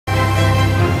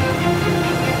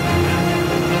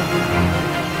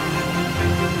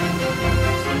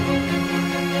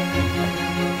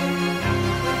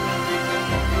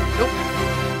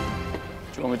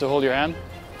to hold your hand?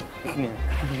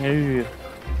 No.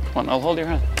 Come on, I'll hold your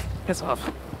hand. Piss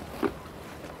off.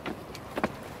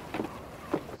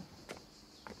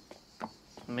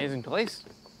 Amazing place.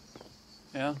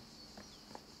 Yeah?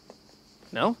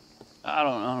 No? I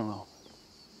don't know.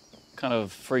 Kind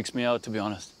of freaks me out, to be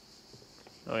honest.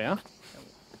 Oh, yeah?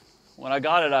 When I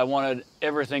got it, I wanted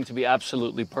everything to be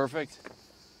absolutely perfect.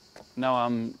 Now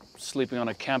I'm sleeping on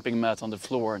a camping mat on the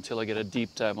floor until I get a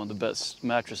deep dive on the best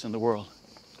mattress in the world.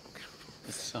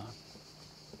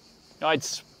 No,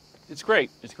 it's great.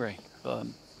 It's great.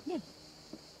 Yeah.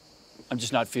 I'm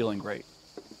just not feeling great.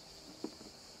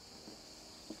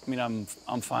 I mean, I'm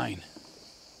fine,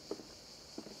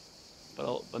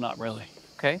 but not really.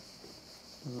 Okay.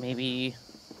 Maybe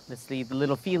let's leave the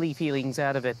little feelings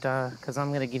out of it, because I'm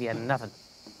going to give you nothing.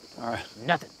 All right.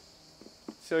 Nothing.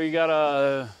 So you got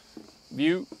a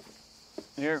view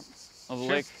here of the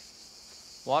lake?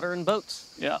 Water and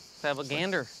boats. Yeah. Let's have a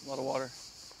gander. A lot of water.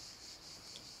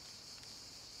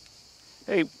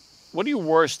 Hey, what are you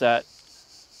worst at?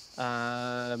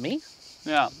 Me?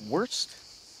 Yeah. Worst?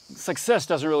 Success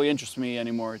doesn't really interest me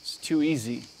anymore. It's too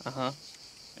easy. Uh-huh.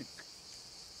 Like,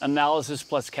 analysis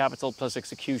plus capital plus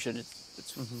execution.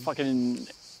 It's fucking...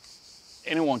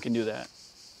 Anyone can do that.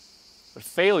 But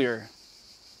failure,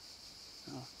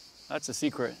 that's a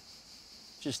secret.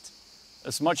 Just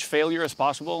as much failure as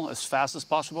possible, as fast as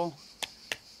possible.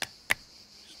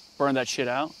 Just burn that shit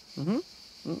out.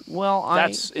 Well,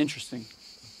 That's interesting.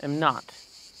 I am not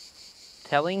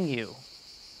telling you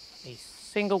a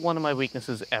single one of my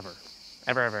weaknesses ever.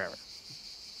 Ever.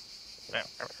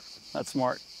 That's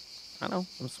smart. I know,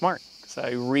 I'm smart. Because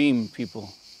I ream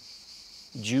people,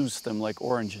 juice them like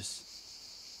oranges.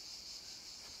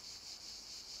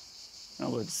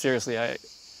 No, but seriously, I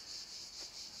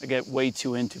get way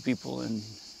too into people and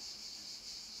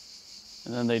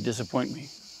then they disappoint me.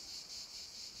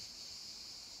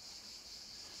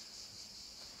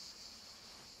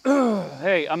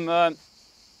 Hey, I'm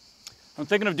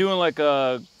thinking of doing like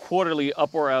a quarterly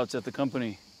up or outs at the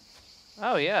company.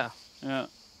 Oh, yeah. Yeah.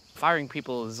 Firing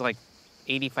people is like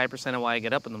 85% of why I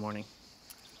get up in the morning.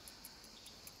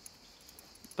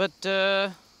 But,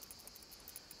 do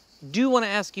want to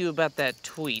ask you about that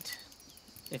tweet,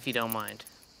 if you don't mind.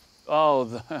 Oh,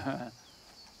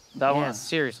 that one? Yeah,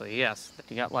 seriously, yes.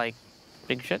 You got, like,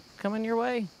 big shit coming your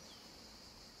way?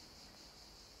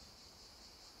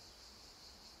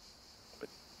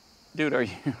 Dude, are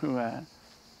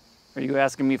you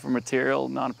asking me for material,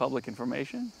 non-public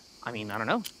information? I mean, I don't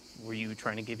know. Were you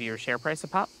trying to give your share price a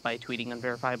pop by tweeting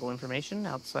unverifiable information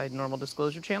outside normal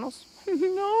disclosure channels?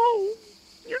 No,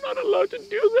 you're not allowed to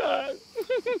do that.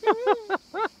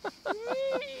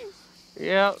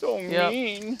 Yeah. So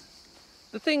mean.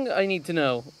 The thing I need to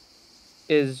know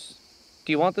is,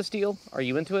 do you want this deal? Are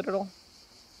you into it at all?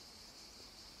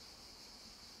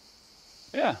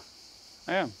 Yeah,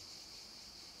 I am.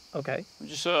 Okay. I'm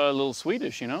just a little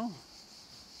Swedish, you know?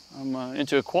 I'm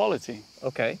into equality.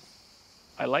 Okay.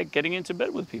 I like getting into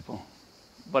bed with people,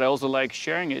 but I also like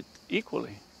sharing it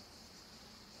equally.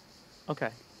 Okay.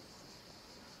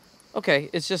 Okay,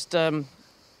 it's just, I'm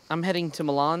heading to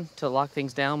Milan to lock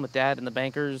things down with Dad and the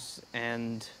bankers,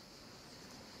 and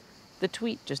the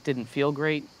tweet just didn't feel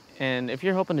great. And if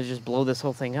you're hoping to just blow this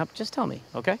whole thing up, just tell me,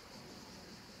 okay?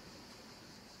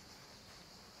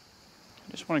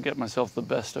 I just want to get myself the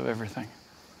best of everything.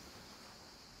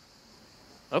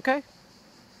 Okay.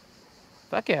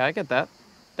 Fuck yeah, I get that.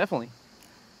 Definitely.